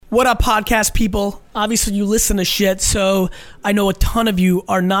What up, podcast people? Obviously, you listen to shit, so I know a ton of you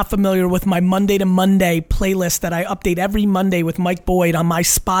are not familiar with my Monday to Monday playlist that I update every Monday with Mike Boyd on my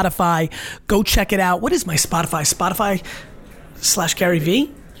Spotify. Go check it out. What is my Spotify? Spotify/Gary V?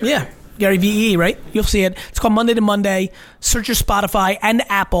 Yeah, Gary VE, right? You'll see it. It's called Monday to Monday. Search your Spotify and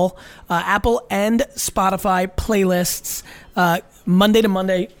Apple and Spotify playlists. Monday to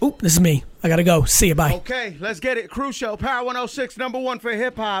Monday. Oop, this is me. I gotta go. See you. Bye. Okay, let's get it. Cruz Show, Power 106, #1 for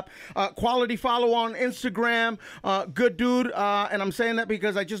hip hop. Quality follow on Instagram. Good dude. And I'm saying that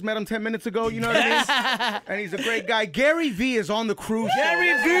because I just met him 10 minutes ago. You know what I mean? And he's a great guy. Gary V is on the Cruz Show.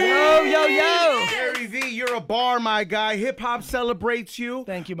 Gary V. Yo. Gary V, you're a bar, my guy. Hip hop celebrates you.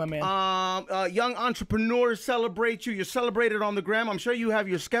 Thank you, my man. Young entrepreneurs celebrate you. You're celebrated on the gram. I'm sure you have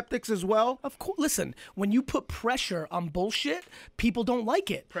your skeptics as well. Of course. Listen, when you put pressure on bullshit, people don't like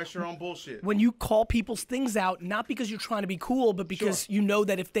it. Pressure on bullshit. When you call people's things out, not because you're trying to be cool, but because you know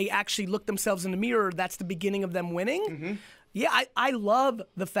that if they actually look themselves in the mirror, that's the beginning of them winning. Mm-hmm. Yeah, I love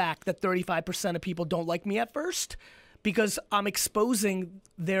the fact that 35% of people don't like me at first because I'm exposing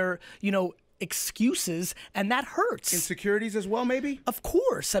their, excuses, and that hurts. Insecurities as well, maybe? Of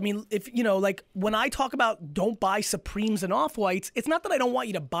course. I mean, if, like when I talk about don't buy Supremes and Off-Whites, it's not that I don't want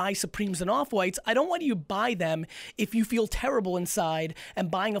you to buy Supremes and Off-Whites. I don't want you to buy them if you feel terrible inside and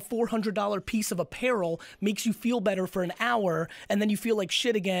buying a $400 piece of apparel makes you feel better for an hour and then you feel like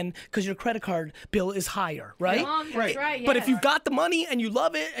shit again because your credit card bill is higher, right? That's right. But if you've got the money and you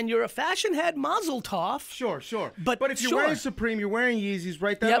love it and you're a fashion head, mazel tov. Sure. But if you're wearing Supreme, you're wearing Yeezys,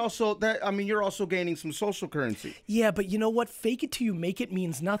 right? You're also gaining some social currency. Yeah, but you know what? Fake it till you make it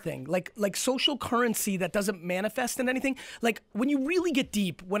means nothing. Like social currency that doesn't manifest in anything. Like when you really get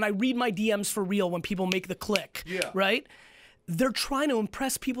deep, when I read my DMs for real, when people make the click, right? They're trying to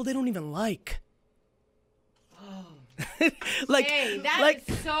impress people they don't even like. That's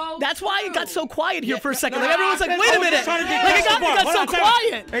why it got so quiet here for a second. Like everyone's like, wait a minute. Like it got so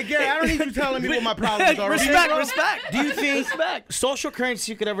quiet. Hey, Gary, I don't need you telling me what my problems are. Respect. Do you think social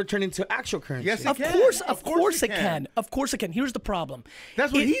currency could ever turn into actual currency? Yes, Of course it can. Of course it can. Here's the problem.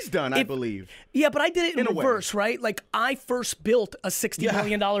 That's what he's done, I believe. Yeah, but I did it in reverse, right? Like I first built a $60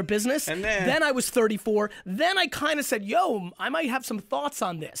 million business. And then I was 34. Then I kind of said, yo, I might have some thoughts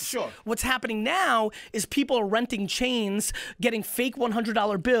on this. Sure. What's happening now is people are renting chains, getting fake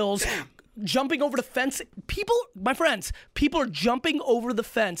 $100 bills, jumping over the fence. My friends, people are jumping over the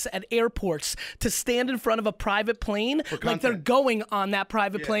fence at airports to stand in front of a private plane like they're going on that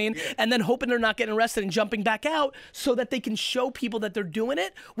private plane and then hoping they're not getting arrested and jumping back out so that they can show people that they're doing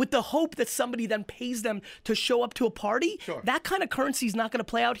it with the hope that somebody then pays them to show up to a party. Sure. That kind of currency is not going to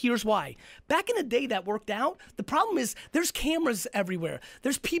play out. Here's why. Back in the day that worked out. The problem is there's cameras everywhere.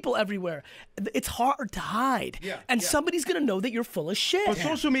 There's people everywhere. It's hard to hide. And somebody's going to know that you're full of shit. But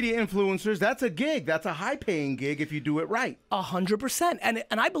social media influencers, that's a gig. That's a high-paying gig if you do it right. 100%. And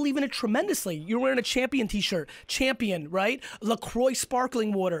I believe in it tremendously. You're wearing a Champion t-shirt. Champion, right? LaCroix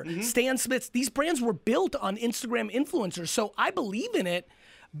sparkling water. Stan Smith's. These brands were built on Instagram influencers. So I believe in it,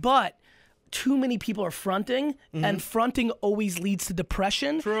 but too many people are fronting, and fronting always leads to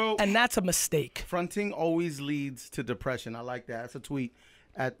depression. True. And that's a mistake. Fronting always leads to depression. I like that. That's a tweet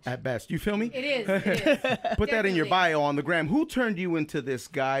at best. You feel me? It is. Put that in your bio on the gram. Who turned you into this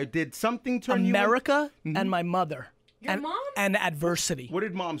guy? Did something turn America and my mother. Your mom? And adversity. What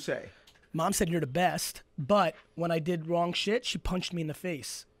did mom say? Mom said, you're the best. But when I did wrong shit, she punched me in the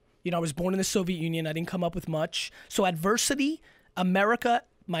face. I was born in the Soviet Union. I didn't come up with much. So adversity, America,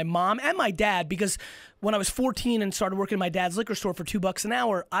 my mom, and my dad, because when I was 14 and started working at my dad's liquor store for $2 an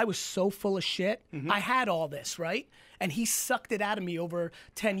hour, I was so full of shit. I had all this, right? And he sucked it out of me over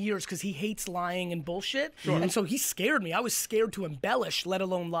 10 years because he hates lying and bullshit. And so he scared me. I was scared to embellish, let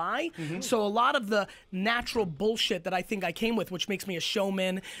alone lie. So a lot of the natural bullshit that I think I came with, which makes me a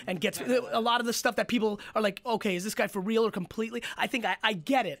showman and gets a lot of the stuff that people are like, okay, is this guy for real or completely? I think I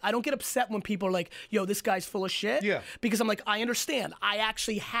get it. I don't get upset when people are like, yo, this guy's full of shit. Yeah. Because I'm like, I understand. I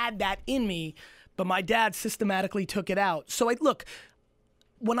actually had that in me, but my dad systematically took it out. So look,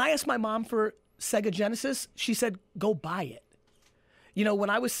 when I asked my mom for Sega Genesis, she said, go buy it.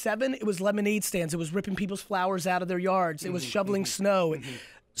 When I was 7, it was lemonade stands. It was ripping people's flowers out of their yards. It was shoveling snow.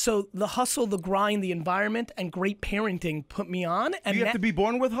 So the hustle, the grind, the environment, and great parenting put me on. And do you have to be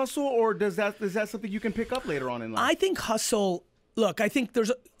born with hustle, or is that something you can pick up later on in life? I think hustle. Look, I think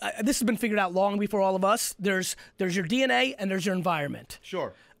this has been figured out long before all of us. There's your DNA and there's your environment.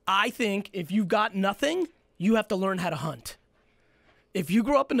 Sure. I think if you've got nothing, you have to learn how to hunt. If you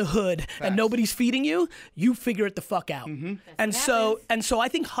grow up in the hood and nobody's feeding you, you figure it the fuck out. And so I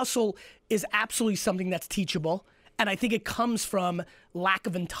think hustle is absolutely something that's teachable. And I think it comes from lack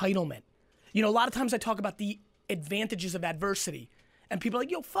of entitlement. You know, a lot of times I talk about the advantages of adversity. And people are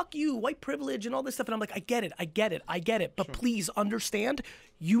like, yo, fuck you, white privilege and all this stuff. And I'm like, I get it. But please understand,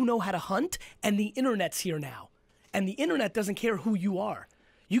 you know how to hunt, and the internet's here now. And the internet doesn't care who you are.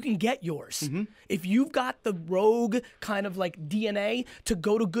 You can get yours. If you've got the rogue kind of like DNA to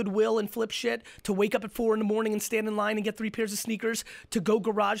go to Goodwill and flip shit, to wake up at 4 a.m. and stand in line and get 3 pairs of sneakers, to go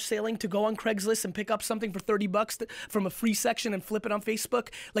garage sailing, to go on Craigslist and pick up something for $30 from a free section and flip it on Facebook.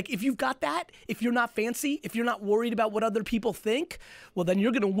 Like if you've got that, if you're not fancy, if you're not worried about what other people think, well then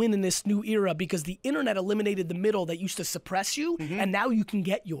you're gonna win in this new era because the internet eliminated the middle that used to suppress you, and now you can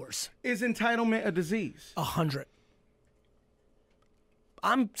get yours. Is entitlement a disease? 100.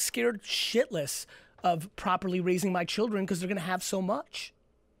 I'm scared shitless of properly raising my children because they're going to have so much.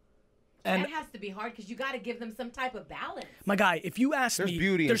 And that has to be hard because you got to give them some type of balance. My guy, if you ask there's me,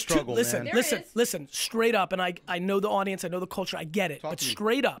 beauty in struggle, listen, man. listen, straight up, and I know the audience, I know the culture, I get it. But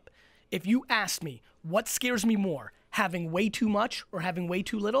straight up, if you ask me, what scares me more, having way too much or having way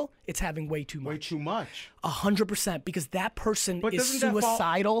too little? It's having way too much. Way too much. 100%, because that person But is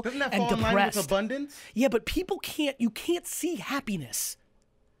suicidal doesn't that and fall in line depressed. with abundance? Yeah, but people you can't see happiness.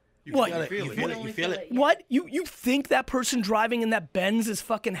 You What? feel it. You feel it. What? You think that person driving in that Benz is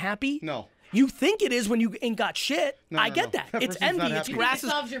fucking happy? No. You think it is when you ain't got shit. I no, get no. that. That It's person's not envy. It's happy. grass. It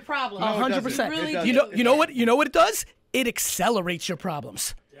solves your problem. No, it doesn't. 100%. Really It doesn't. You know what it does? It accelerates your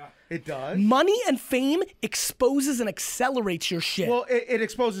problems. It does. Money and fame exposes and accelerates your shit. Well, it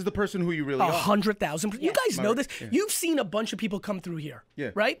exposes the person who you really are. 100,000%. You guys know this. Yeah. You've seen a bunch of people come through here,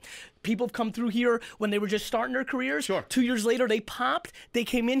 Yeah. right? People have come through here when they were just starting their careers. Sure. 2 years later, they popped. They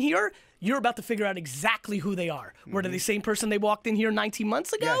came in here. You're about to figure out exactly who they are. Were they the same person they walked in here 19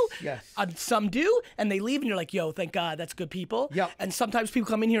 months ago? Yes. Some do, and they leave, and you're like, yo, thank God, that's good people. Yep. And sometimes people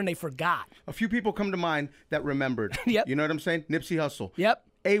come in here and they forgot. A few people come to mind that remembered. Yep. You know what I'm saying? Nipsey Hussle. Yep.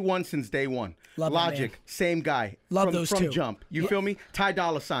 A1 since day one. Love that Logic, man. same guy. Love from, those from two. Jump. You feel me? Ty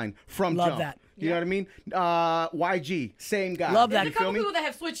Dolla $ign from Love Jump. that. You know what I mean? YG, same guy. Love that. There's a You feel couple me? people that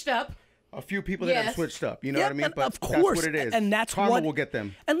have switched up. A few people that have Yes. switched up. You know Yeah, what I mean? and But of course, that's what it is. and that's Karma what will get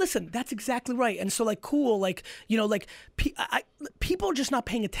them. And listen, that's exactly right. And so, like, cool, like, you know, like, people are just not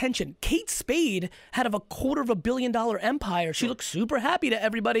paying attention. Kate Spade had a $250 million empire. She looked super happy to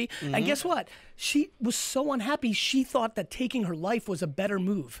everybody. And guess what? She was so unhappy. She thought that taking her life was a better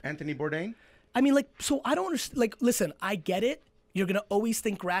move. Anthony Bourdain? I mean, like, so I don't understand. Like, listen, I get it. You're gonna always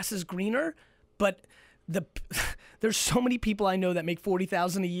think grass is greener, but there's so many people I know that make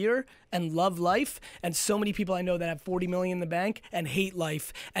 $40,000 a year and love life, and so many people I know that have $40 million in the bank and hate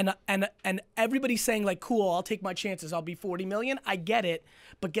life. And everybody's saying like, cool, I'll take my chances. I'll be 40 million. I get it,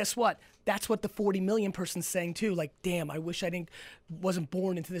 but guess what? That's what the 40 million person's saying too. Like, damn, I wish I wasn't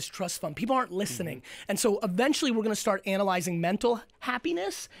born into this trust fund. People aren't listening. And so eventually we're going to start analyzing mental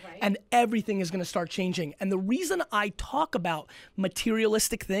happiness, and everything is going to start changing. And the reason I talk about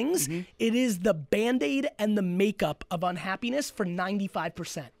materialistic things, it is the Band-Aid and the makeup of unhappiness for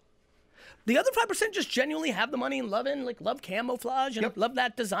 95%. The other 5% just genuinely have the money and love camouflage and love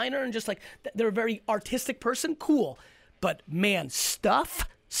that designer and just like they're a very artistic person. Cool. But man, stuff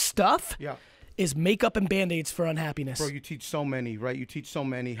is makeup and Band-Aids for unhappiness. Bro, you teach so many, right? You teach so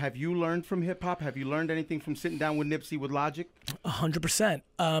many. Have you learned from hip hop? Have you learned anything from sitting down with Nipsey with Logic? 100%.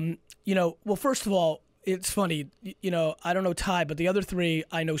 You know, well, first of all, it's funny. You know, I don't know Ty, but the other three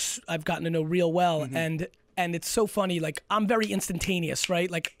I know I've gotten to know real well, and it's so funny. Like, I'm very instantaneous, right?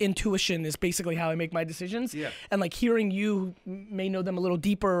 Like, intuition is basically how I make my decisions. Yeah. And like hearing you may know them a little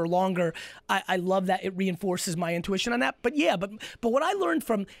deeper or longer. I love that it reinforces my intuition on that. But yeah, but what I learned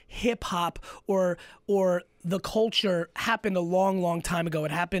from hip hop or the culture happened a long time ago. It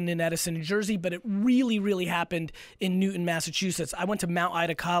happened in Edison, New Jersey, but it really happened in Newton, Massachusetts. I went to Mount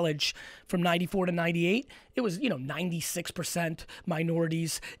Ida College from 94 to 98. It was, 96%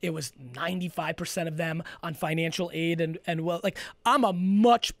 minorities. It was 95% of them on financial aid and well, like, I'm a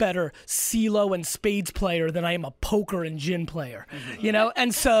much better CeeLo and spades player than I am a poker and gin player,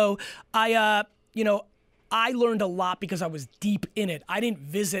 And so I learned a lot because I was deep in it. I didn't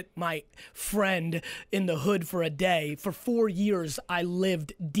visit my friend in the hood for a day. For 4 years, I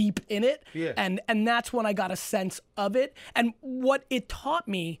lived deep in it. Yeah. And that's when I got a sense of it. And what it taught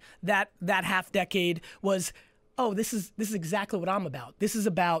me that half decade was, oh, this is exactly what I'm about. This is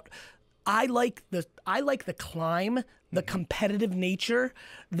about, I like the climb, the competitive nature,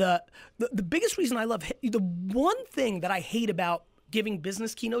 the biggest reason I love, the one thing that I hate about giving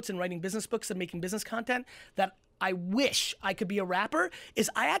business keynotes and writing business books and making business content that I wish I could be a rapper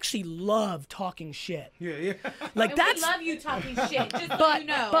is I actually love talking shit. Yeah. Like, And that's we love you talking shit, just so you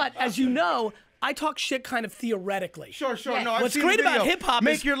know. But as you know, I talk shit kind of theoretically. Sure. Yes. No, I've What's seen great the video. about hip hop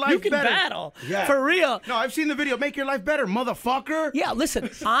Make is your life you can better. battle. Yeah. For real. No, I've seen the video. Make your life better, motherfucker. Yeah, listen,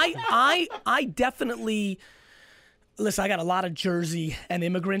 I definitely listen. I got a lot of Jersey and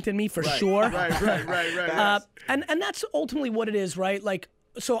immigrant in me for sure. Right. And that's ultimately what it is, right? Like,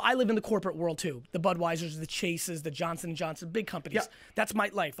 so I live in the corporate world too. The Budweisers, the Chases, the Johnson & Johnson, big companies. Yeah. That's my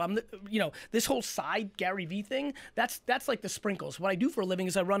life. I'm, this whole side Gary Vee thing. That's like the sprinkles. What I do for a living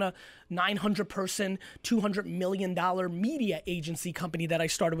is I run a 900-person, $200 million media agency company that I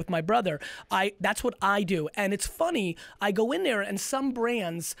started with my brother. That's what I do, and it's funny. I go in there, and some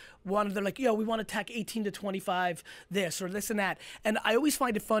brands they're like, we want to tack 18 to 25, this or this and that, and I always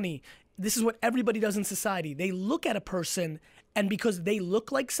find it funny. This is what everybody does in society. They look at a person, and because they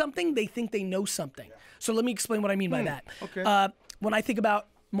look like something, they think they know something. Yeah. So let me explain what I mean by that. Okay. When I think about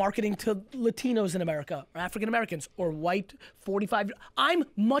marketing to Latinos in America, or African Americans, or white 45, I'm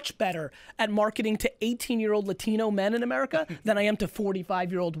much better at marketing to 18-year-old Latino men in America than I am to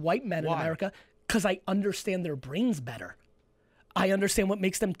 45-year-old white men in America, because I understand their brains better. I understand what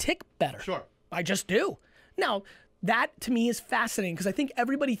makes them tick better. Sure. I just do. Now, that to me is fascinating, because I think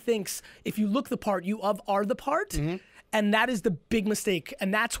everybody thinks if you look the part, you are the part. Mm-hmm. And that is the big mistake.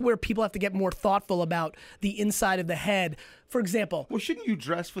 And that's where people have to get more thoughtful about the inside of the head. For example. Well, shouldn't you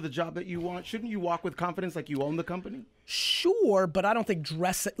dress for the job that you want? Shouldn't you walk with confidence like you own the company? Sure, but I don't think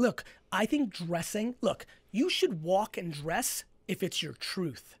dressing. Look, I think dressing. Look, you should walk and dress if it's your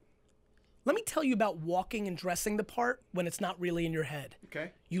truth. Let me tell you about walking and dressing the part when it's not really in your head.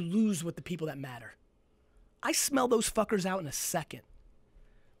 Okay. You lose with the people that matter. I smell those fuckers out in a second.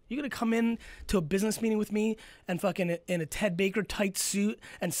 You're gonna come in to a business meeting with me and fucking in a Ted Baker tight suit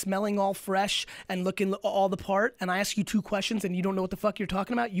and smelling all fresh and looking all the part, and I ask you 2 questions and you don't know what the fuck you're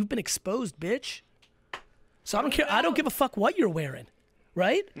talking about? You've been exposed, bitch. So I don't care. I don't give a fuck what you're wearing,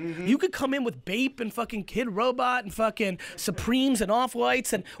 right? Mm-hmm. You could come in with Bape and fucking Kid Robot and fucking Supremes and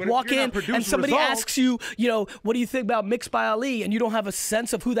Off-Whites and walk in and somebody asks you, what do you think about Mixed by Ali, and you don't have a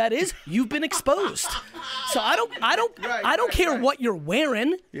sense of who that is? You've been exposed. So I don't care what you're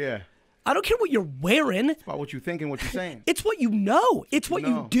wearing. Yeah. I don't care what you're wearing. It's about what you think and what you're saying. It's what you know. It's what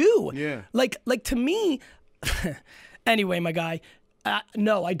you do. Yeah. Like to me. Anyway, my guy.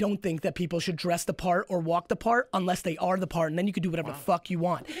 No, I don't think that people should dress the part or walk the part unless they are the part, and then you can do whatever the fuck you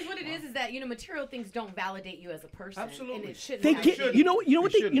want. Because what it is that material things don't validate you as a person. Absolutely. And it shouldn't. They actually. get, you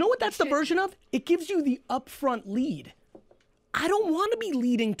know what that's the version of? It gives you the upfront lead. I don't want to be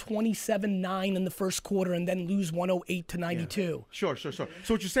leading 27-9 in the first quarter and then lose 108 to 92. Yeah. Sure. So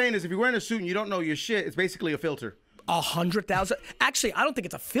what you're saying is if you're wearing a suit and you don't know your shit, it's basically a filter. 100,000. Actually, I don't think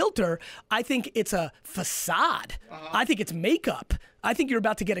it's a filter. I think it's a facade. I think it's makeup. I think you're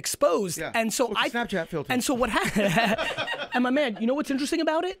about to get exposed. Yeah. And so Snapchat filter. And so what happened? And my man, you know what's interesting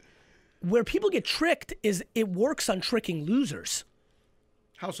about it? Where people get tricked is it works on tricking losers.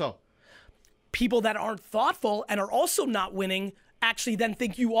 How so? People that aren't thoughtful and are also not winning actually then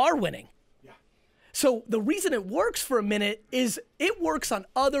think you are winning. Yeah. So the reason it works for a minute is it works on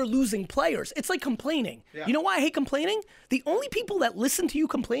other losing players. It's like complaining. Yeah. You know why I hate complaining? The only people that listen to you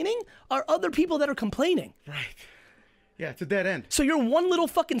complaining are other people that are complaining. Right. Yeah, it's a dead end. So you're one little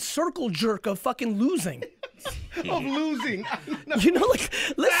fucking circle jerk of fucking losing. Of losing. Listen, bro.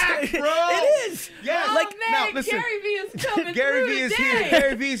 It is. Yes. Oh, Like, man, now, listen. Gary Vee is coming Gary through Vee is today. here.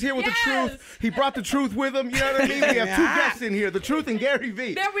 Gary Vee is here with the Yes. truth. He brought the truth with him. You know what I mean? We have 2 guests in here, the truth and Gary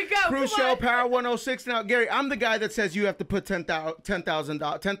Vee. There we go. Cruz Come Show, on. Power 106. Now, Gary, I'm the guy that says you have to put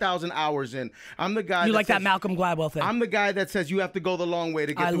 10,000 hours in. I'm the guy You that like says, that Malcolm Gladwell thing. I'm the guy that says you have to go the long way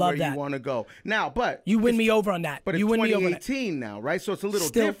to get I to love where that. you want to go. Now, but You win me over on that. But You it's win me over on that. 2018 now, right? So it's a little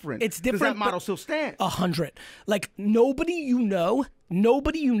Still, different. it's Does different, that model but- still stand? 100. Like nobody you know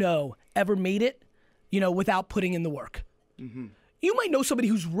ever made it, without putting in the work. Mm-hmm. You might know somebody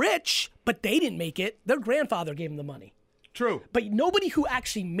who's rich, but they didn't make it. Their grandfather gave them the money. True. But nobody who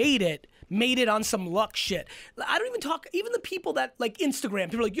actually made it on some luck shit. I don't even talk, even the people that like Instagram,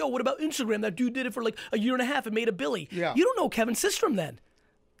 people are like, yo, what about Instagram? That dude did it for like a year and a half and made a billy. Yeah. You don't know Kevin Systrom then.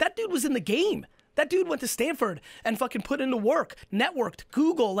 That dude was in the game. That dude went to Stanford and fucking put into work, networked,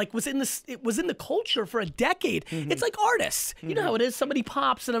 Google, like it was in the culture for a decade. Mm-hmm. It's like artists. You know how it is. Somebody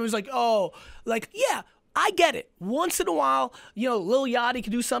pops and I was like, yeah, I get it. Once in a while, Lil Yachty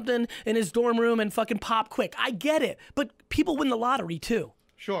can do something in his dorm room and fucking pop quick. I get it. But people win the lottery too.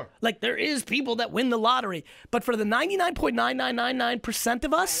 Sure. Like there is people that win the lottery, but for the 99.9999%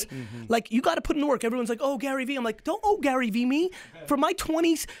 of us, like you got to put in the work. Everyone's like, "Oh, Gary Vee." I'm like, "Don't Gary Vee me." For my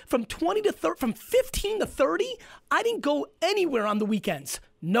 20s, from 20 to 30, from 15 to 30, I didn't go anywhere on the weekends.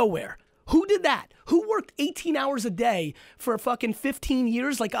 Nowhere. Who did that? Who worked 18 hours a day for fucking 15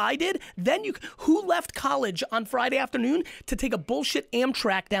 years like I did? Then who left college on Friday afternoon to take a bullshit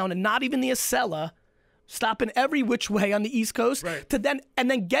Amtrak down and not even the Acela, stopping every which way on the East Coast, to then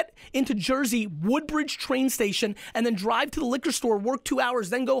get into Jersey, Woodbridge train station, and then drive to the liquor store, work 2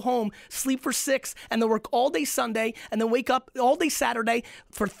 hours, then go home, sleep for 6, and then work all day Sunday, and then wake up all day Saturday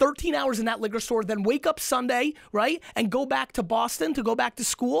for 13 hours in that liquor store, then wake up Sunday, right, and go back to Boston to go back to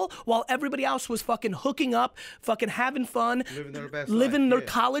school while everybody else was fucking hooking up, fucking having fun, living their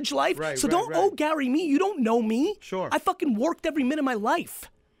college life. So don't owe Gary me. You don't know me. Sure. I fucking worked every minute of my life.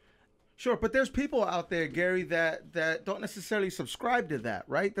 Sure, but there's people out there, Gary, that don't necessarily subscribe to that,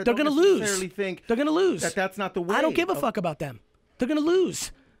 right? That They're don't going to lose. necessarily think They're going to lose. that's not the way. I don't give a fuck about them. They're going to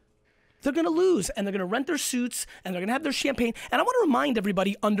lose. They're going to lose, and they're going to rent their suits, and they're going to have their champagne. And I want to remind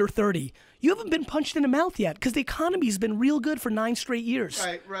everybody under 30, you haven't been punched in the mouth yet because the economy's been real good for 9 straight years.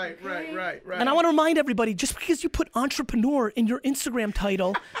 Right. And I want to remind everybody, just because you put entrepreneur in your Instagram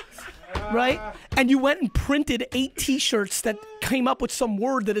title, right? And you went and printed 8 T-shirts that came up with some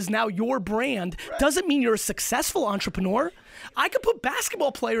word that is now your brand, doesn't mean you're a successful entrepreneur. I could put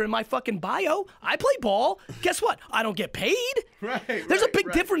basketball player in my fucking bio. I play ball. Guess what? I don't get paid. There's a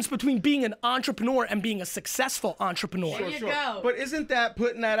big difference between being an entrepreneur and being a successful entrepreneur. There you go. But isn't that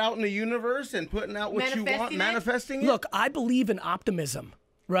putting that out in the universe and putting out what you want, manifesting it? Look, I believe in optimism,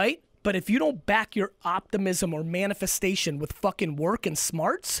 right? But if you don't back your optimism or manifestation with fucking work and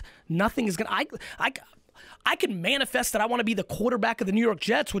smarts, nothing is gonna. I can manifest that I want to be the quarterback of the New York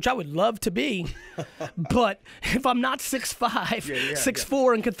Jets, which I would love to be. But if I'm not 6'5",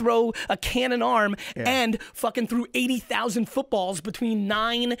 6'4", and could throw a cannon arm and fucking threw 80,000 footballs between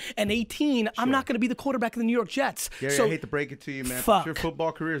 9 and 18, I'm not going to be the quarterback of the New York Jets. Gary, so, I hate to break it to you, man. Fuck. Your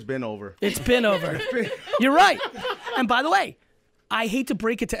football career's been over. It's been over. You're right. And by the way, I hate to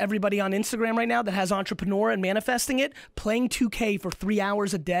break it to everybody on Instagram right now that has entrepreneur and manifesting it. Playing 2K for 3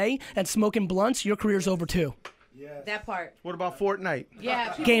 hours a day and smoking blunts, your career's over too. That part. What about Fortnite?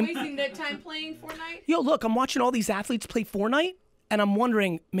 Yeah, people wasting their time playing Fortnite. Yo, look, I'm watching all these athletes play Fortnite, and I'm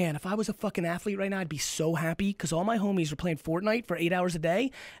wondering, man, if I was a fucking athlete right now, I'd be so happy because all my homies are playing Fortnite for 8 hours a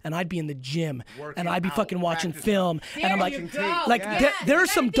day, and I'd be in the gym, and I'd be fucking watching film, and I'm like, there are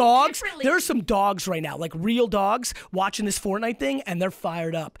some dogs, there are some dogs right now, like real dogs, watching this Fortnite thing, and they're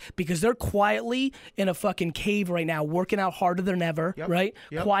fired up because they're quietly in a fucking cave right now, working out harder than ever, right?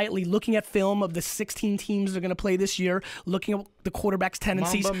 Quietly looking at film of the 16 teams they're gonna play this year, looking at the quarterback's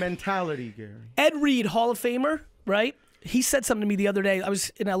tendencies. Mamba mentality, Gary. Ed Reed, Hall of Famer, right? He said something to me the other day. I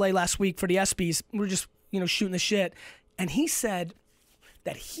was in LA last week for the ESPYs. We were just, shooting the shit. And he said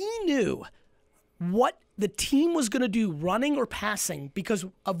that he knew what the team was going to do, running or passing, because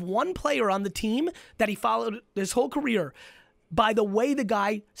of one player on the team that he followed his whole career by the way the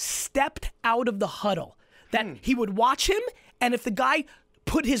guy stepped out of the huddle. That he would watch him, and if the guy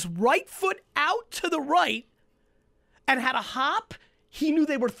put his right foot out to the right and had a hop, he knew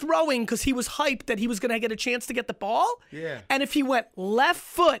they were throwing because he was hyped that he was going to get a chance to get the ball. And if he went left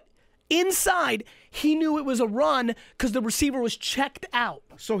foot inside, he knew it was a run because the receiver was checked out.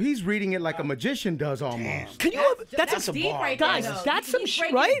 So he's reading it like a magician does almost. Can you? That's a bar, right guys. there, That's some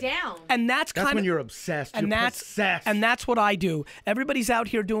shit, right? And that's kind of when you're obsessed. And that's what I do. Everybody's out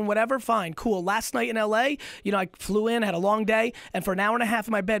here doing whatever. Fine, cool. Last night in LA, I flew in, had a long day, and for an hour and a half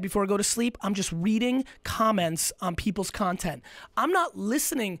in my bed before I go to sleep, I'm just reading comments on people's content. I'm not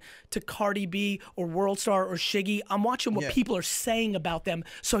listening to Cardi B or World Star or Shiggy. I'm watching what people are saying about them,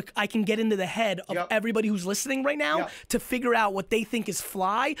 so I can get into the head of everybody who's listening right now to figure out what they think is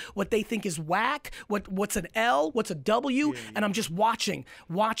fly, what they think is whack, what's an L, what's a W, and I'm just watching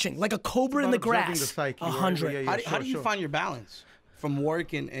like a cobra in the grass. 100. How do you find your balance from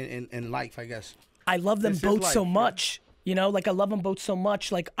work and life, I guess? I love them both so much. I love them both so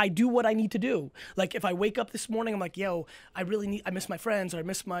much. Like, I do what I need to do. Like, if I wake up this morning, I'm like, yo, I miss my friends, or I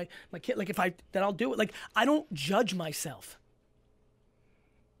miss my kid. Like, then I'll do it. Like, I don't judge myself.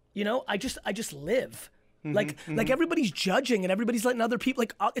 I just live. Like everybody's judging and everybody's letting other people,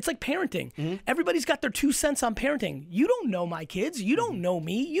 it's like parenting. Everybody's got their 2 cents on parenting. You don't know my kids. You don't know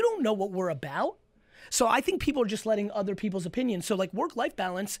me. You don't know what we're about. So I think people are just letting other people's opinions. So work-life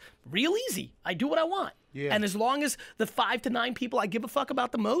balance, real easy. I do what I want. And as long as the 5 to 9 people I give a fuck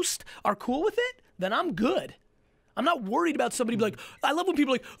about the most are cool with it, then I'm good. I'm not worried about somebody like, I love when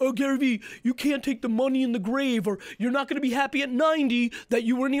people are like, oh, Gary Vee, you can't take the money in the grave, or you're not going to be happy at 90 that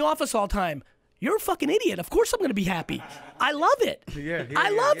you were in the office all the time. You're a fucking idiot. Of course I'm going to be happy. I love it. I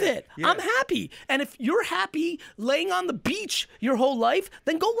love it. I'm happy. And if you're happy laying on the beach your whole life,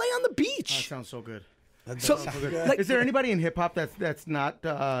 then go lay on the beach. That sounds so good. So, like, Is there anybody in hip hop that's not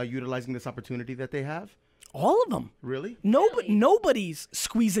utilizing this opportunity that they have? all of them. Really? Nobody's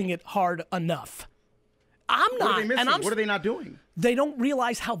squeezing it hard enough. I'm not. What are they missing? And What are they not doing? they don't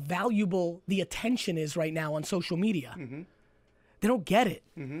realize how valuable the attention is right now on social media. They don't get it.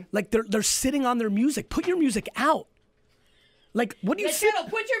 Like they're sitting on their music. Put your music out. Like what do you sit? Michelle,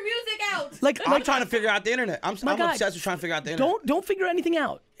 put your music out. Like I'm trying to figure out the internet. I'm My God, obsessed with trying to figure out the internet. don't figure anything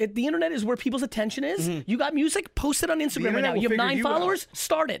out. The internet is where people's attention is. You got music, post it on Instagram right internet now. will You have figure 9 you followers, out.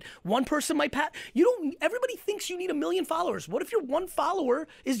 start it. One person might pat. You don't. Everybody thinks you need 1 million followers. What if your one follower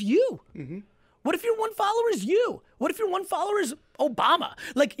is you? What if your one follower is you? What if your one follower is Obama?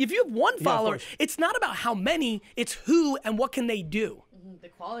 Like if you have one follower, it's not about how many. It's who and what can they do. The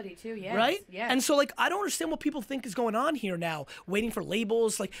quality too, yes. Right? Yes. And so, like, I don't understand what people think is going on here now, waiting for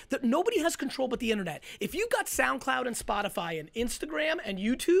labels. Like, nobody has control but the internet. If you've got SoundCloud and Spotify and Instagram and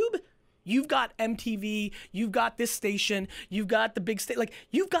YouTube, you've got MTV, you've got this station, you've got the big state. Like,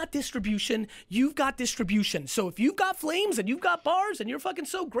 you've got distribution, So if you've got flames and you've got bars and you're fucking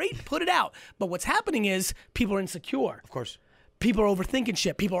so great, put it out. But what's happening is people are insecure. Of course. People are overthinking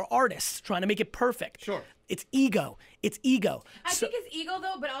shit. People are artists trying to make it perfect. Sure. It's ego. It's ego. I think it's ego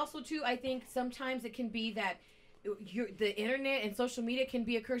though, but also too, I think sometimes it can be that the internet and social media can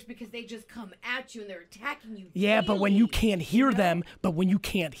be a curse because they just come at you and they're attacking you. Yeah, but when daily, you can't hear you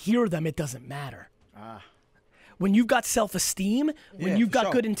know? them, it doesn't matter. When you've got self-esteem, when you've for got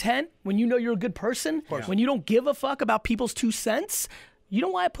sure. good intent, when you know you're a good person, when you don't give a fuck about people's 2 cents, you know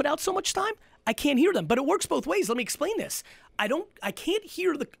why I put out so much time? I can't hear them, but it works both ways. Let me explain this. I can't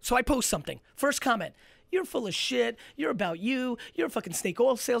hear so I post something. First comment. You're full of shit. You're about you. You're a fucking snake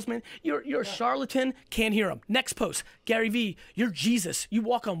oil salesman. You're a charlatan. Can't hear them. Next post. Gary V, you're Jesus. You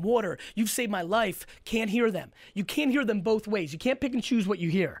walk on water. You've saved my life. Can't hear them. You can't hear them both ways. You can't pick and choose what you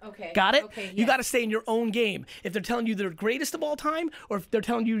hear. Okay. Got it? Okay, You yes. got to stay in your own game. If they're telling you they're greatest of all time or if they're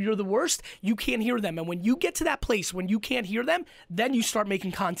telling you you're the worst, you can't hear them. And when you get to that place when you can't hear them, then you start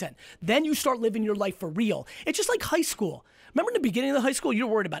making content. Then you start living your life for real. It's just like high school. Remember in the beginning of the high school, you're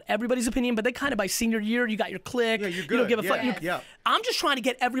worried about everybody's opinion, but then kind of by senior year, you got your clique. Yeah, you're You don't good. give a fuck. Yeah, You're- yeah. I'm just trying to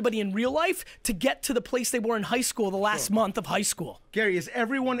get everybody in real life to get to the place they were in high school the last month of high school. Gary, is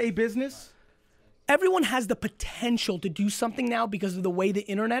everyone a business? Everyone has the potential to do something now because of the way the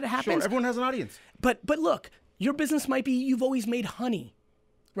internet Sure. happens. Everyone has an audience. But look, your business might be you've always made honey.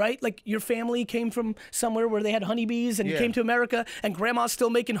 Right? Like your family came from somewhere where they had honeybees and you Yeah. came to America and grandma's still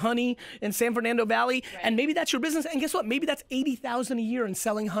making honey in San Fernando Valley. And maybe that's your business. And guess what? Maybe that's $80,000 a year in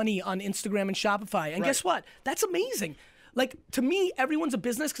selling honey on Instagram and Shopify. And guess what? That's amazing. Like to me, everyone's a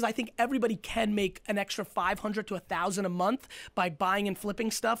business because I think everybody can make an extra $500 to $1,000 a month by buying and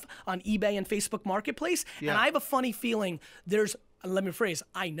flipping stuff on eBay and Facebook Marketplace. And I have a funny feeling let me rephrase,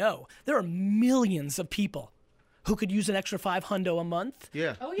 I know there are millions of people who could use an extra $500 a month.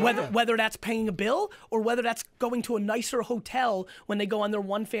 Yeah. Oh, yeah. Whether that's paying a bill or whether that's going to a nicer hotel when they go on their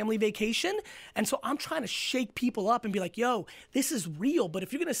one family vacation. And so I'm trying to shake people up and be like, yo, this is real. But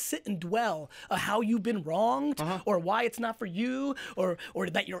if you're going to sit and dwell how you've been wronged or why it's not for you or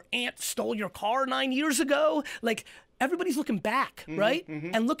that your aunt stole your car 9 years ago, like everybody's looking back, right?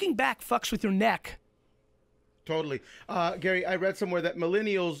 And looking back fucks with your neck. Totally. Gary, I read somewhere that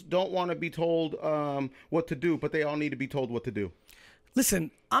millennials don't want to be told what to do, but they all need to be told what to do.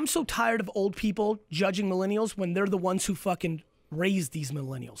 Listen, I'm so tired of old people judging millennials when they're the ones who fucking raised these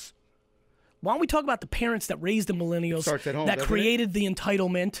millennials. Why don't we talk about the parents that raised the millennials, Starts at home, that doesn't it? created the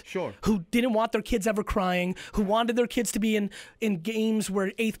entitlement, Sure. who didn't want their kids ever crying, who wanted their kids to be in games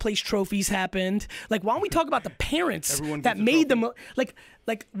where 8th place trophies happened? Like, why don't we talk about the parents Everyone that gets a made them, trophy.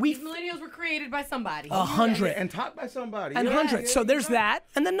 like we These millennials were created by somebody. 100 And taught by somebody. and Yeah, 100. yeah, So there's you're right. that.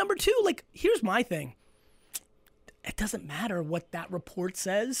 And then number 2, like, here's my thing. It doesn't matter what that report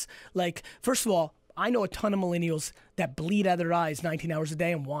says. Like, first of all, I know a ton of millennials that bleed out of their eyes 19 hours a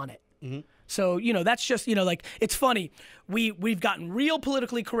day and want it. So, that's just, like, it's funny. We've gotten real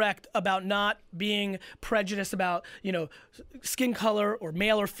politically correct about not being prejudiced about, skin color or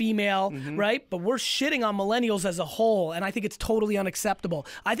male or female, right? But we're shitting on millennials as a whole, and I think it's totally unacceptable.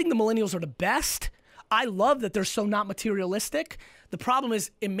 I think the millennials are the best. I love that they're so not materialistic. The problem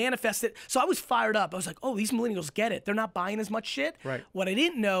is it manifested. So I was fired up. I was like, oh, these millennials get it. They're not buying as much shit. Right. What I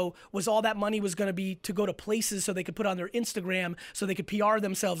didn't know was all that money was going to be to go to places so they could put on their Instagram, so they could PR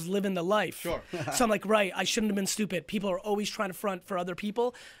themselves, living the life. Sure. So I'm like, right, I shouldn't have been stupid. People are always trying to front for other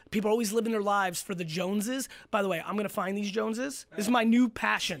people. People are always living their lives for the Joneses. By the way, I'm going to find these Joneses. This is my new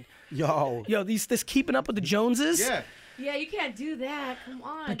passion. Yo. This keeping up with the Joneses. Yeah. Yeah, you can't do that. Come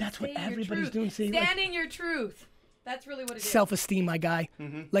on. But that's what Stay in your everybody's truth. doing, see, Stand in your truth. That's really what it is. Self-esteem, my guy.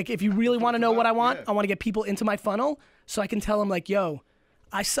 Like, if you really want to know what I want, Yeah. I want to get people into my funnel so I can tell them, like, yo,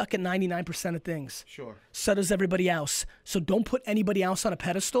 I suck at 99% of things. Sure. So does everybody else. So don't put anybody else on a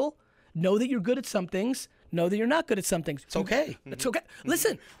pedestal. Know that you're good at some things. Know that you're not good at some things. It's okay. It's okay.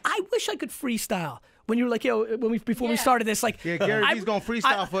 Listen, I wish I could freestyle. When you were like, yo, before we Yeah. started this, like, Yeah, Gary V's gonna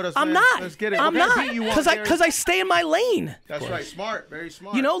freestyle for us. I'm man. not. Let's get it. I'm What kind of not. beat you want, Gary? Because I stay in my lane. That's right. Smart. Very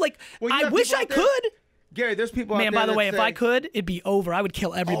smart. You know, like, Well, you I have wish people I out there- could. Gary, there's people out Man, there by the that way, if say- I could, it'd be over. I would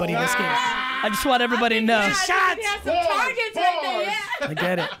kill everybody in this game. I just want everybody to know. Yeah, I think we have some targets right there. Yeah. I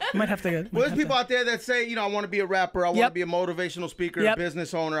get it. I might have to. Well, there's people out there that say, you know, I want to be a rapper, I want to Yep. be a motivational speaker, Yep. a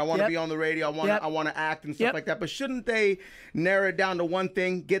business owner, I want to Yep. be on the radio, I Yep. want to act and stuff Yep. like that. But shouldn't they narrow it down to one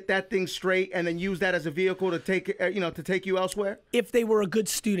thing, get that thing straight, and then use that as a vehicle to take, to take you elsewhere? If they were a good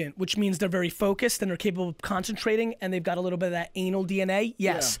student, which means they're very focused and they're capable of concentrating and they've got a little bit of that anal DNA,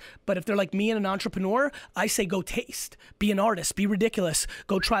 yes. But if they're like me and an entrepreneur, I say go taste, be an artist, be ridiculous,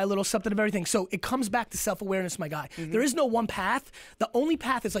 go try a little something of everything. So it comes back to self-awareness, my guy. There is no one path. The only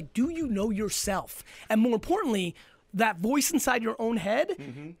path is like, do you know yourself? And more importantly, that voice inside your own head,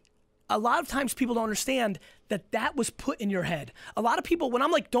 a lot of times people don't understand that was put in your head. A lot of people, when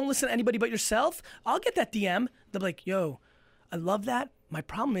I'm like, don't listen to anybody but yourself, I'll get that DM. They'll be like, yo, I love that. My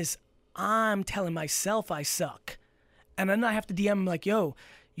problem is I'm telling myself I suck. And then I have to DM them like, yo,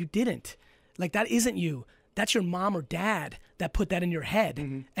 you didn't. Like, that isn't you. That's your mom or dad that put that in your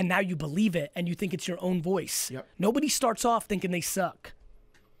head. And now you believe it and you think it's your own voice. Yep. Nobody starts off thinking they suck.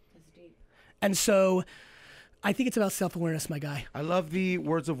 That's deep. And so I think it's about self-awareness, my guy. I love the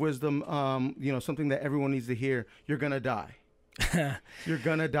words of wisdom, something that everyone needs to hear. You're going to die. You're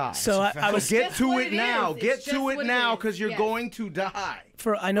going to die. So I was Get just to what it it now. is. Get It's to just it what it now is. because you're Yes. going to die.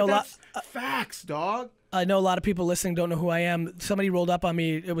 I know a lot. That's facts, dog. I know a lot of people listening don't know who I am. Somebody rolled up on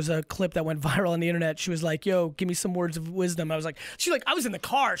me. It was a clip that went viral on the internet. She was like, yo, give me some words of wisdom. I was like, I was in the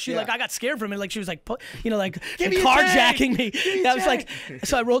car. I got scared from it. Like, she was like, me a carjacking me. me a I was like,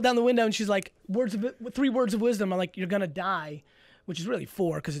 so I rolled down the window and she's like, 3 words of wisdom. I'm like, you're going to die. Which is really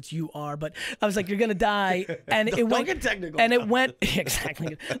 4 because it's you are, but I was like, you're gonna die, and it went get technical. and it went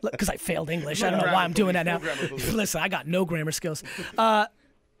exactly because I failed English. I don't know why I'm doing that now. Listen, I got no grammar skills.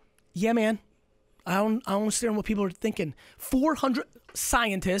 Yeah, man, I don't understand what people are thinking. 400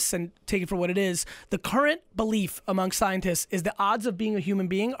 scientists, and take it for what it is. The current belief among scientists is the odds of being a human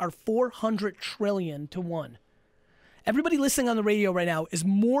being are 400 trillion to 1. Everybody listening on the radio right now is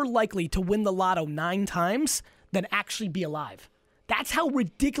more likely to win the lotto 9 times than actually be alive. That's how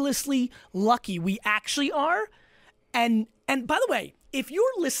ridiculously lucky we actually are. And by the way, if you're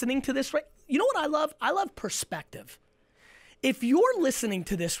listening to this right, you know what I love? I love perspective. If you're listening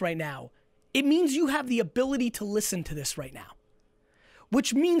to this right now, it means you have the ability to listen to this right now,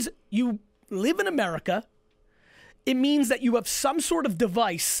 which means you live in America. It means that you have some sort of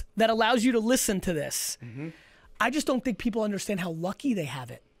device that allows you to listen to this. I just don't think people understand how lucky they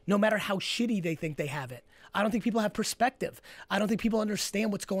have it, no matter how shitty they think they have it. I don't think people have perspective. I don't think people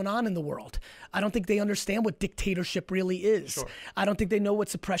understand what's going on in the world. I don't think they understand what dictatorship really is. Sure. I don't think they know what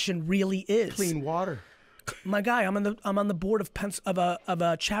suppression really is. Clean water. My guy, I'm on the board of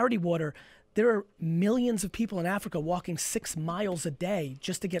a charity water. There are millions of people in Africa walking 6 miles a day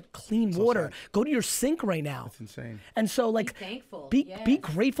just to get clean water. sad. Go to your sink right now. That's insane. And so, like, thankful. be Yes.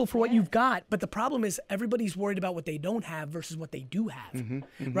 grateful for what Yes. you've got. But the problem is everybody's worried about what they don't have versus what they do have,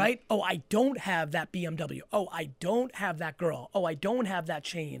 right? Oh, I don't have that BMW. Oh, I don't have that girl. Oh, I don't have that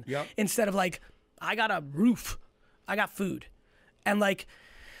chain. Yep. Instead of like, I got a roof, I got food, and like,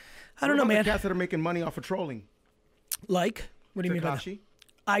 I don't know, man. The cats that are making money off of trolling. Like, what do you mean by that? Tekashi.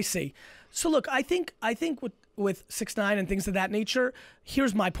 I see. So look, I think with 6ix9ine and things of that nature,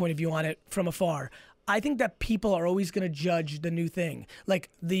 here's my point of view on it from afar. I think that people are always going to judge the new thing. Like,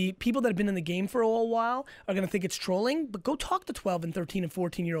 the people that have been in the game for a while are going to think it's trolling, but go talk to 12 and 13 and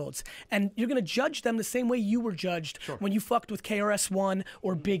 14-year-olds, and you're going to judge them the same way you were judged when you fucked with KRS-One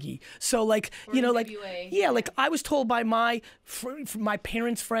or Biggie. So, like, Or you know, like, NWA. yeah, like, I was told by my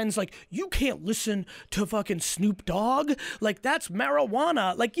parents' friends, like, you can't listen to fucking Snoop Dogg. Like, that's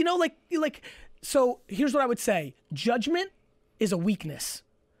marijuana. Like, you know, like, so here's what I would say. Judgment is a weakness.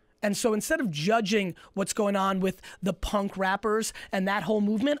 And so instead of judging what's going on with the punk rappers and that whole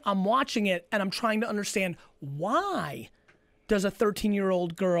movement, I'm watching it and I'm trying to understand, why does a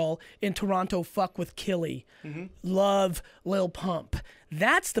 13-year-old girl in Toronto fuck with Killy, love Lil Pump?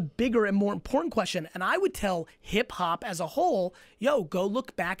 That's the bigger and more important question. And I would tell hip hop as a whole, yo, go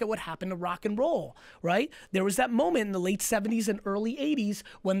look back at what happened to rock and roll, right? There was that moment in the late 70s and early 80s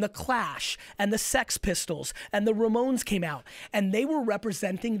when the Clash and the Sex Pistols and the Ramones came out, and they were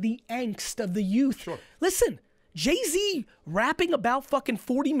representing the angst of the youth. Sure. Listen, Jay-Z rapping about fucking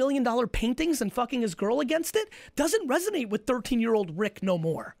 $40 million paintings and fucking his girl against it doesn't resonate with 13-year-old Rick no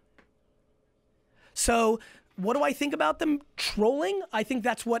more. So what do I think about them trolling? I think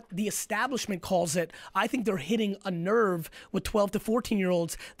that's what the establishment calls it. I think they're hitting a nerve with 12 to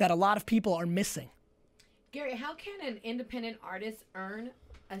 14-year-olds that a lot of people are missing. Gary, how can an independent artist earn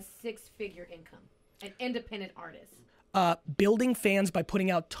a six-figure income? An independent artist. Building fans by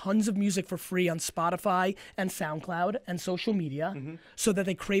putting out tons of music for free on Spotify and SoundCloud and social media so that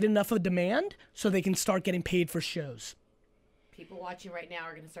they create enough of demand so they can start getting paid for shows. People watching right now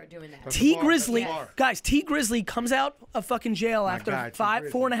are going to start doing that. T Grizzly, guys, T Grizzly comes out of fucking jail after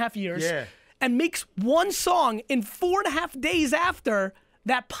 4.5 years and makes one song in 4.5 days after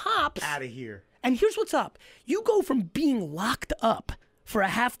that pops. Out of here. And here's what's up. You go from being locked up for a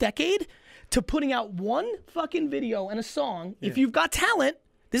half decade to putting out one fucking video and a song. If you've got talent,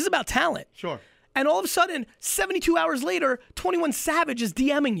 this is about talent. Sure. And all of a sudden, 72 hours later, 21 Savage is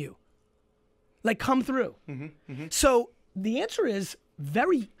DMing you. Like, come through. So the answer is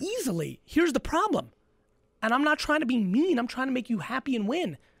very easily. Here's the problem. And I'm not trying to be mean. I'm trying to make you happy and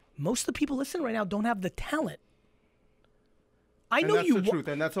win. Most of the people listening right now don't have the talent. I know you. That's the truth,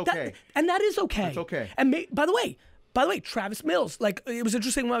 and that's okay. And that is okay. That's okay. And by the way, Travis Mills, like, it was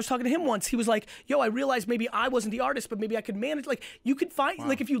interesting when I was talking to him once. He was like, yo, I realized maybe I wasn't the artist, but maybe I could manage. Like, you could find,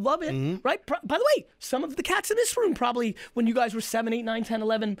 like, if you love it, right? By the way, some of the cats in this room probably, when you guys were 7, 8, 9, 10,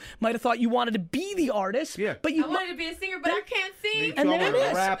 11, might have thought you wanted to be the artist. Yeah. But you I wanted to be a singer, but I can't sing. And I there wanted it to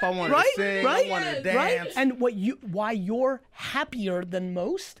is. rap, I wanted Right? to sing, Right? I wanted to dance. Right? And why you're happier than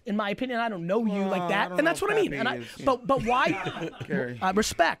most, in my opinion, I don't know you like I that, don't and know that's if what I mean. happy And is, but why? Gary.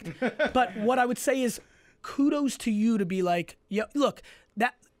 Respect. But what I would say is, kudos to you to be like, yeah, look,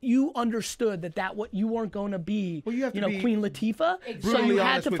 that you understood that what you weren't going to be, Well, you have to be Queen Latifah. So brutally you had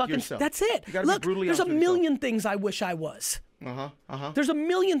honest to with fucking. yourself. That's it. You gotta be Look, brutally there's a honest with yourself. million things I wish I was. There's a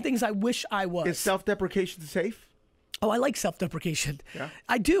million things I wish I was. Is self-deprecation safe? Oh, I like self-deprecation. Yeah.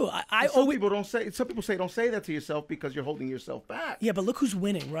 I do. I Some always. people don't say. Some people say don't say that to yourself because you're holding yourself back. Yeah, but look who's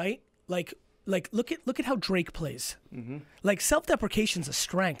winning, right? Like look at how Drake plays. Like, self-deprecation's a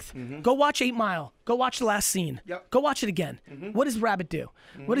strength. Go watch 8 Mile. Go watch the last scene. Yep. Go watch it again. What does Rabbit do?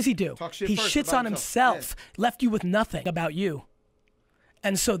 What does he do? Talk shit He first shits about on himself. Left you with nothing about you.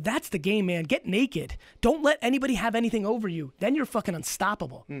 And so that's the game, man. Get naked. Don't let anybody have anything over you. Then you're fucking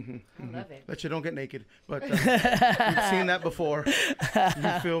unstoppable. I love it. But you don't get naked. But we've seen that before.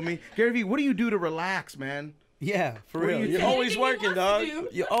 You feel me? Gary Vee, what do you do to relax, man? Yeah, for What do real. you You're think? always Anything he working, wants dog. to do.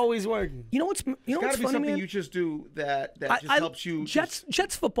 You're always working. You know what's It's funny, got to be something man? you just do that just helps you.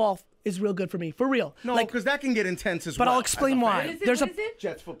 Jets football is real good for me, for real. No, because that can get intense as But well. I'll explain as a why. fan. What is it? There's What a is it?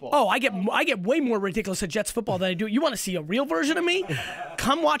 Jets football. Oh, I get way more ridiculous at Jets football than I do. You want to see a real version of me?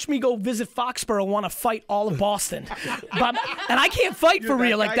 Come watch me go visit Foxborough and want to fight all of Boston. And I can't fight for that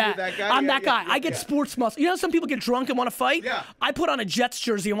real like guy? that. You're that guy? I'm Yeah, that guy. yeah, I get yeah. sports muscle. You know, some people get drunk and want to fight. Yeah. I put on a Jets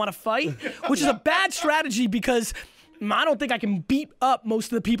jersey and want to fight, which is a bad strategy because I don't think I can beat up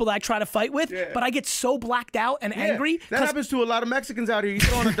most of the people that I try to fight with. Yeah. But I get so blacked out and Yeah, angry. That 'cause- happens to a lot of Mexicans out here. You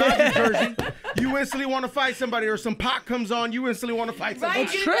throw on a Dodgers jersey, you instantly want to fight somebody, or some pot comes on, you instantly want to fight somebody. Right?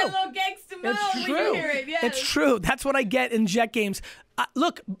 It's Get true. that little gangsta mode It's when true. you hear it. Yes. It's true. That's what I get in Jet games.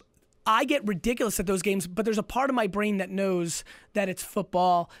 Look, I get ridiculous at those games, but there's a part of my brain that knows that it's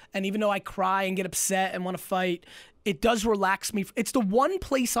football. And even though I cry and get upset and want to fight, it does relax me. It's the one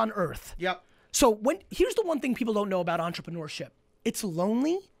place on earth. Yep. So here's the one thing people don't know about entrepreneurship. It's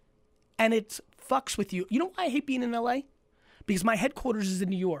lonely and it fucks with you. You know why I hate being in LA? Because my headquarters is in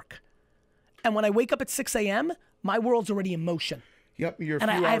New York. And when I wake up at 6 a.m., my world's already in motion. Yep. You're a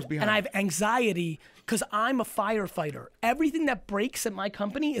And few I hours have, behind. and I have anxiety because I'm a firefighter. Everything that breaks at my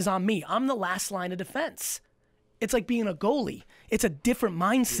company is on me. I'm the last line of defense. It's like being a goalie. It's a different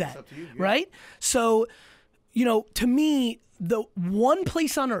mindset, up to you, yeah. right? So, to me, the one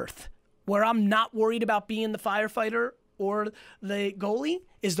place on earth where I'm not worried about being the firefighter or the goalie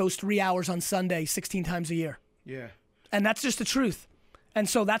is those 3 hours on Sunday, 16 times a year. Yeah. And that's just the truth. And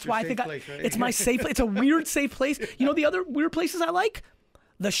so that's why I safe think place, right? it's my safe place. It's a weird safe place. You know the other weird places I like?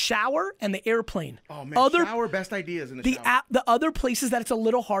 The shower and the airplane. Oh man, shower best ideas in the shower. The other places that it's a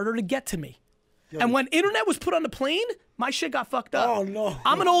little harder to get to me. And when internet was put on the plane, my shit got fucked up. Oh, no.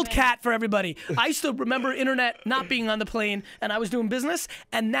 I'm an old cat for everybody. I used to remember internet not being on the plane and I was doing business,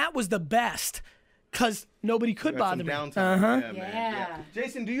 and that was the best because nobody could Got bother some me. downtime. Man, Yeah.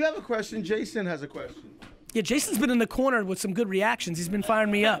 Jason, do you have a question? Jason has a question. Yeah, Jason's been in the corner with some good reactions. He's been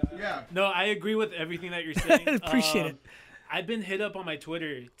firing me up. Yeah. No, I agree with everything that you're saying. Appreciate it. I've been hit up on my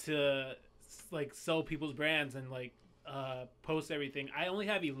Twitter to sell people's brands and post everything. I only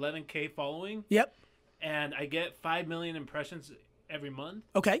have 11K following, Yep. and I get 5 million impressions every month,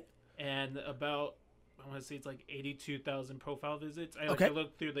 Okay. and about I want to say it's like 82,000 profile visits. I Okay.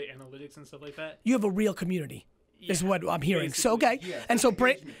 look through the analytics and stuff like that. You have a real community. Is Yeah, what I'm hearing. So okay, basically. and so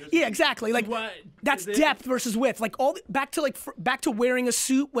yeah, exactly. Like What- that's is it- depth versus width. Like back to wearing a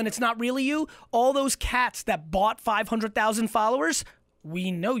suit when it's not really you. All those cats that bought 500,000 followers,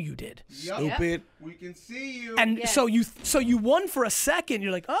 we know you did. Stupid. We can see you. And Yes. so you won for a second.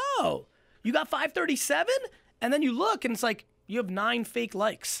 You're like, oh, you got 537, and then you look and it's like you have 9 fake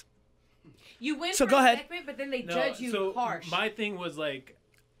likes. You win So for go a ahead. segment, but then they No, judge you so harsh. my thing was like,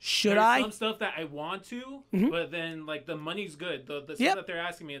 Should there's I? Mm-hmm. some stuff that I want to, but then like the money's good. The stuff Yep. that they're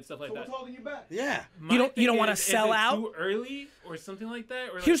asking me and stuff like So that. what's holding you back? Yeah. My You don't thing wanna is sell it out? too early or something like that.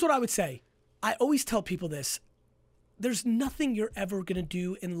 Or Here's what I would say. I always tell people this. There's nothing you're ever going to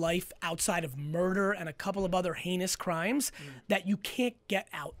do in life outside of murder and a couple of other heinous crimes that you can't get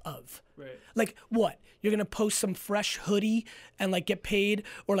out of. Right. Like what? You're going to post some fresh hoodie and like get paid,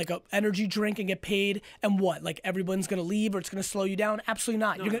 or like a energy drink and get paid, and what? Like everyone's going to leave or it's going to slow you down? Absolutely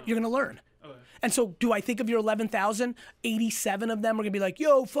not. You're going to learn. Okay. And so do I think of your 11,000, 87 of them are going to be like,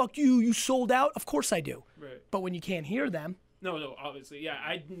 yo, fuck you, you sold out? Of course I do. Right. But when you can't hear them, No, obviously, yeah.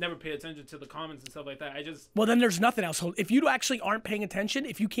 I never pay attention to the comments and stuff like that. I just well, then there's nothing else. If you actually aren't paying attention,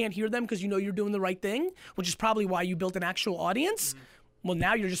 if you can't hear them because you know you're doing the right thing, which is probably why you built an actual audience, well,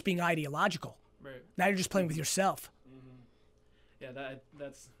 now you're just being ideological. right. Now you're just playing with yourself. Yeah,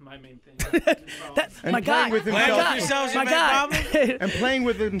 that's my main thing. And My playing guy, with my himself. guy, yourselves, my you make guy. And playing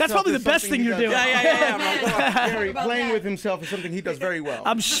with himself. That's probably is the best something thing he you're does. doing. Yeah. I'm like, Gary, About playing that. with himself is something he does very well.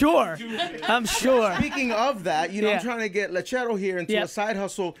 I'm sure. I'm sure. Speaking of that, Yeah. I'm trying to get Lechero here into Yep. a side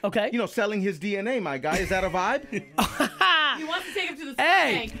hustle. Okay. Selling his DNA, my guy. Is that a vibe? He wants to take him to the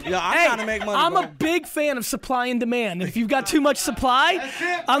Hey. bank. Yo, I'm trying to make money. I'm bro. a big fan of supply and demand. If you've got too much supply,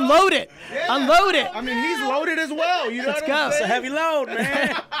 it, bro. unload it. Yeah. Unload it. I mean, he's loaded as well. You know Let's what go. I'm It's It's a saying? heavy load,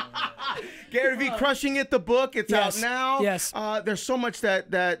 man. Gary Vee crushing it. The book. It's Yes. out now. Yes. There's so much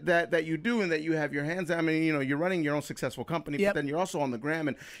that you do and that you have your hands on. I mean, you're running your own successful company, Yep. but then you're also on the gram.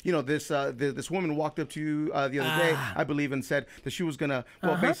 And this woman walked up to you the other day, I believe, and said that she was gonna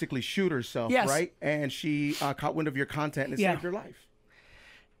basically shoot herself, Yes. right? And she caught wind of your content and it Yeah. saved her life.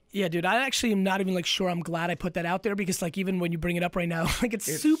 Yeah, dude, I actually am not even like sure I'm glad I put that out there because like even when you bring it up right now, like it's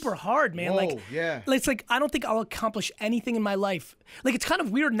super hard, man. whoa, like yeah. it's like I don't think I'll accomplish anything in my life. Like it's kind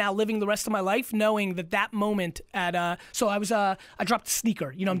of weird now living the rest of my life knowing that moment at so I was I dropped a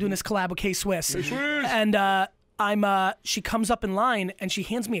sneaker. I'm doing this collab with K Swiss. And she comes up in line and she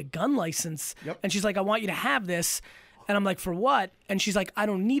hands me a gun license. Yep. And she's like, I want you to have this. And I'm like, for what? And she's like, I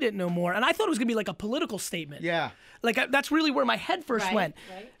don't need it no more. And I thought it was gonna be like a political statement. Yeah. Like that's really where my head first Right, went.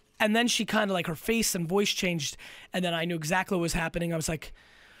 right. And then she kind of like her face and voice changed, and then I knew exactly what was happening. I was like,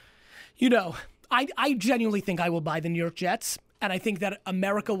 I genuinely think I will buy the New York Jets, and I think that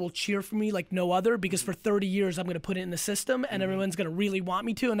America will cheer for me like no other because for 30 years I'm going to put it in the system, and everyone's going to really want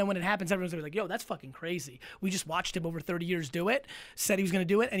me to. And then when it happens, everyone's going to be like, yo, that's fucking crazy. We just watched him over 30 years do it, said he was going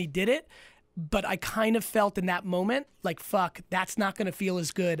to do it, and he did it. But I kind of felt in that moment like, fuck, that's not going to feel as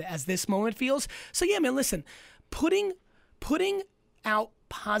good as this moment feels. So yeah, man, listen, putting out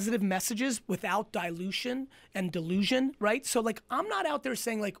positive messages without dilution and delusion, right? So like I'm not out there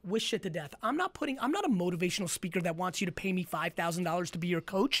saying like wish shit to death. I'm not a motivational speaker that wants you to pay me $5,000 to be your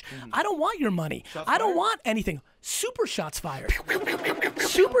coach. I don't want your money. I don't want anything. Super shots fired.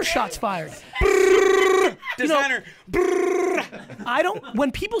 Super shots fired. Designer.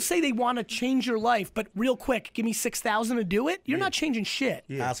 When people say they want to change your life, but real quick, give me 6,000 to do it, you're not changing shit.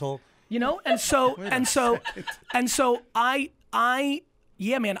 Asshole. And so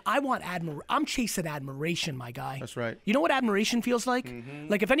yeah, man, I'm chasing admiration, my guy. That's right. You know what admiration feels like?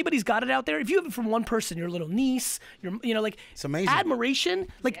 Like if anybody's got it out there, if you have it from one person, your little niece, It's amazing. admiration.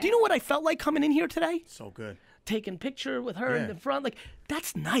 Like, do you know what I felt like coming in here today? So good. Taking picture with her in the front, like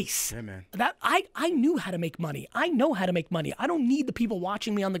that's nice. Yeah, man. That I knew how to make money. I know how to make money. I don't need the people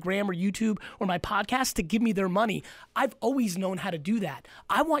watching me on the gram or YouTube or my podcast to give me their money. I've always known how to do that.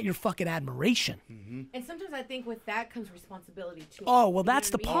 I want your fucking admiration. And sometimes I think with that comes responsibility too. Oh, well, that's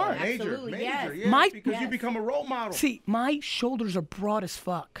the You know what I part. mean? Major, Absolutely, major, yes. yeah. because Yes. you become a role model. See, my shoulders are broad as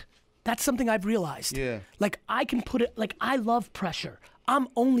fuck. That's something I've realized. Yeah. Like I can put it. Like I love pressure. I'm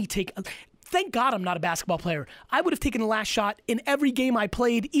only taking. Thank God I'm not a basketball player. I would have taken the last shot in every game I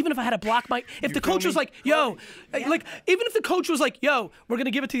played, even if I had to block my. If the coach was like, "Yo," like even if the coach was like, "Yo, we're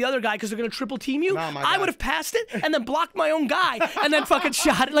gonna give it to the other guy because they're gonna triple team you," Nah, my I God. would have passed it and then blocked my own guy and then fucking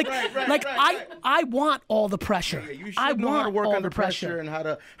shot it. Like, I want all the pressure. You should I know want how to work all under the pressure. and how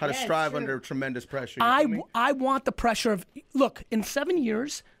to Yes, strive true. under tremendous pressure. You feel me? I want the pressure of look in 7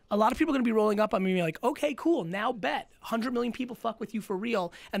 years. A lot of people are going to be rolling up on me and be like, okay, cool, now bet. 100 million people fuck with you for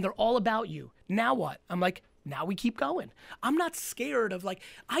real, and they're all about you. Now what? I'm like, now we keep going. I'm not scared of like,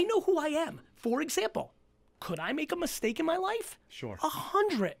 I know who I am. For example, could I make a mistake in my life? Sure.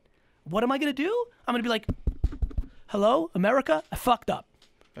 100. What am I going to do? I'm going to be like, hello, America, I fucked up.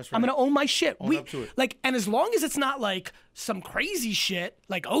 That's right. I'm gonna own my shit. Own up to it. Like, and as long as it's not like some crazy shit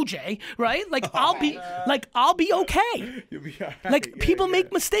like OJ, right? Like, I'll be okay. You'll be all right. Like, Yeah, people yeah.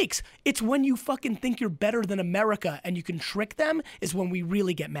 make mistakes. It's when you fucking think you're better than America and you can trick them is when we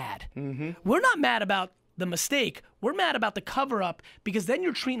really get mad. Mm-hmm. We're not mad about the mistake. We're mad about the cover up because then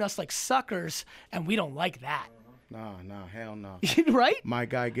you're treating us like suckers and we don't like that. No, hell no. Right? My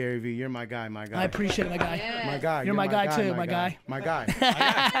guy, Gary V, you're my guy, my guy. I appreciate it, my guy. Yes. My guy. You're my guy too, my guy. My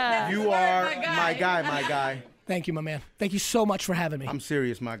guy. You are my guy, my guy. Thank you, my man. Thank you so much for having me. I'm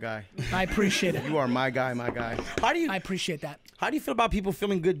serious, my guy. I appreciate it. You are my guy, my guy. I appreciate that. How do you feel about people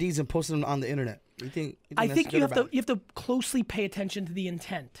filming good deeds and posting them on the internet? You think I that's think good or bad? you have to closely pay attention to the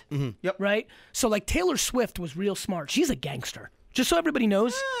intent. Yep. Right? So like Taylor Swift was real smart. She's a gangster. Just so everybody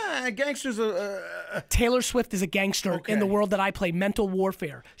knows, Gangsters are. Taylor Swift is a gangster in the Okay. world that I play, mental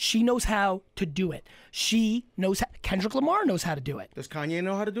warfare. She knows how to do it. She knows Kendrick Lamar knows how to do it. Does Kanye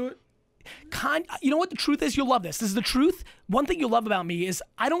know how to do it? You know what the truth is? You'll love this. This is the truth. One thing you'll love about me is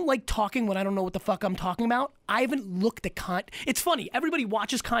I don't like talking when I don't know what the fuck I'm talking about. I haven't looked at It's funny. Everybody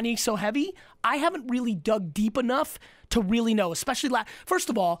watches Kanye so heavy. I haven't really dug deep enough to really know, especially first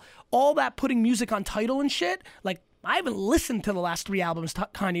of all that putting music on Tidal and shit, like I haven't listened to the last 3 albums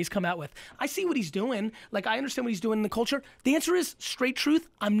Kanye's come out with. I see what he's doing. Like, I understand what he's doing in the culture. The answer is, straight truth,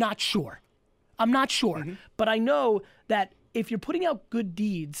 I'm not sure. I'm not sure. But I know that if you're putting out good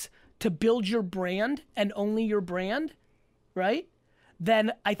deeds to build your brand and only your brand, right?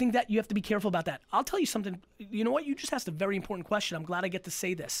 Then I think that you have to be careful about that. I'll tell you something. You know what? You just asked a very important question. I'm glad I get to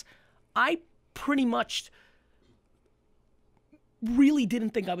say this. I pretty much really didn't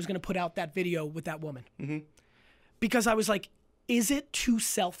think I was going to put out that video with that woman. Because I was like, is it too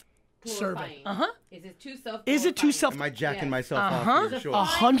self-serving? Is it too self? Is it too self? Am I jacking Yes. myself off here? Sure.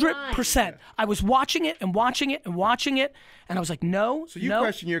 100%. I was watching it and watching it and watching it, and I was like, no, So you no.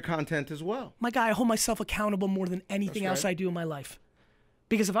 question your content as well. My guy, I hold myself accountable more than anything else I do in my life.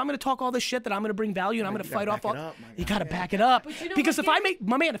 Because if I'm going to talk all this shit that I'm going to bring value and I'm going to you gotta fight off back all, it up, my you guy. got to back it up. But you know Because what, if I Gary? make,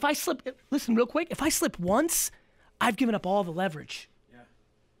 my man, if I slip, listen real quick, if I slip once, I've given up all the leverage.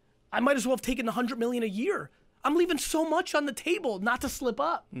 I might as well have taken the $100 million a year. I'm leaving so much on the table not to slip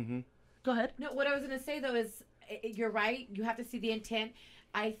up. Go ahead. No, what I was going to say, though, is you're right. You have to see the intent.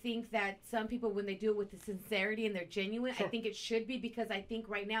 I think that some people, when they do it with the sincerity and they're genuine, I think it should be, because I think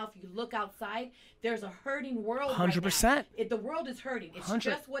right now, if you look outside, there's a hurting world. 100%. Right now. The world is hurting. It's 100.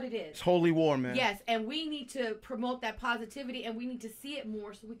 just what it is. It's holy war, man. Yes, and we need to promote that positivity, and we need to see it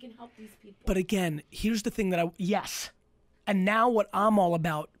more so we can help these people. But again, here's the thing that yes. And now what I'm all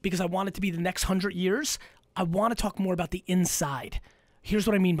about, because I want it to be the next 100 years, I want to talk more about the inside. Here's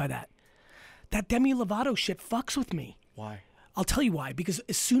what I mean by that. That Demi Lovato shit fucks with me. Why? I'll tell you why. Because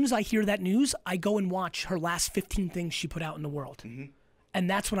as soon as I hear that news, I go and watch her last 15 things she put out in the world. And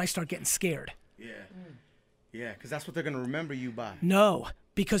that's when I start getting scared. Yeah. Yeah, because that's what they're going to remember you by. No,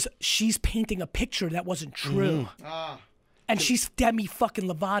 because she's painting a picture that wasn't true. And she's Demi fucking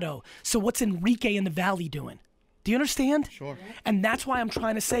Lovato. So what's Enrique in the Valley doing? Do you understand? Sure. And that's why I'm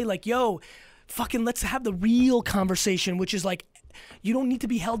trying to say, like, yo, fucking let's have the real conversation, which is like, you don't need to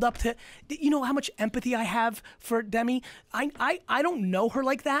be held up to, you know how much empathy I have for Demi? I don't know her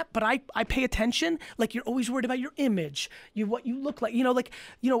like that, but I pay attention. Like, you're always worried about your image, what you look like,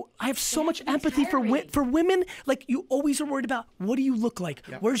 I have so much empathy for women. Like, you always are worried about, what do you look like?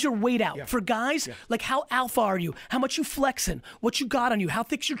 Where's your weight out? For guys, like, how alpha are you? How much you flexing? What you got on you? How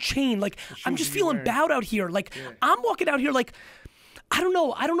thick's your chain? Like, I'm just feeling bowed out here. Like, I'm walking out here like, I don't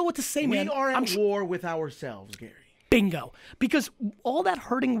know what to say, man. We are at war with ourselves, Gary. Bingo. Because all that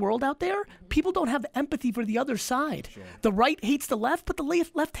hurting world out there, people don't have empathy for the other side. The right hates the left, but the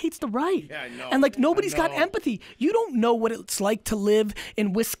left hates the right. Yeah, I know. And like, nobody's got know. empathy. You don't know what it's like to live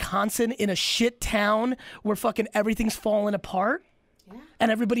in Wisconsin in a shit town where fucking everything's falling apart.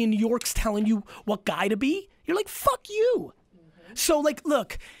 And everybody in New York's telling you what guy to be. You're like, fuck you. So like,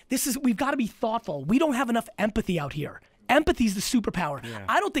 look, we've got to be thoughtful. We don't have enough empathy out here. Empathy's the superpower.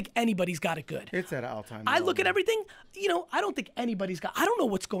 I don't think anybody's got it good. It's at all-time I low, look at man. everything, I don't think anybody's got, I don't know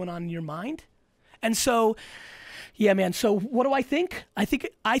what's going on in your mind. And so, yeah, man. So what do I think?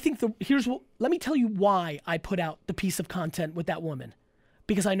 Let me tell you why I put out the piece of content with that woman.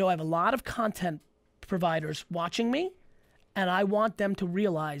 Because I know I have a lot of content providers watching me, and I want them to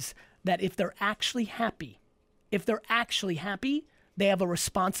realize that if they're actually happy, they have a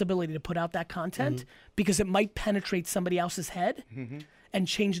responsibility to put out that content because it might penetrate somebody else's head and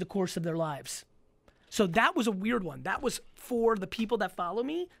change the course of their lives. So that was a weird one. That was for the people that follow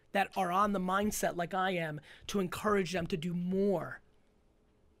me that are on the mindset like I am to encourage them to do more.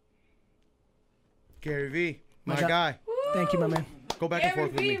 Gary V, my God. guy. Thank you, my man. Go back and Gary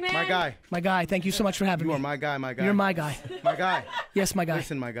forth with V, me. man. My guy. My guy, thank you so much for having You me. are my guy, my guy. You're my guy. My guy. Yes, my guy.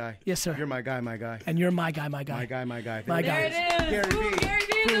 Listen, my guy. Yes, sir. You're my guy, my guy. And you're my guy, my guy. My guy, my guy. My guy. There it is. Gary Ooh, V, Gary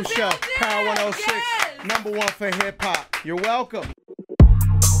V in the Cruz Show, building. Power 106, Yes. #1 for hip hop. You're welcome.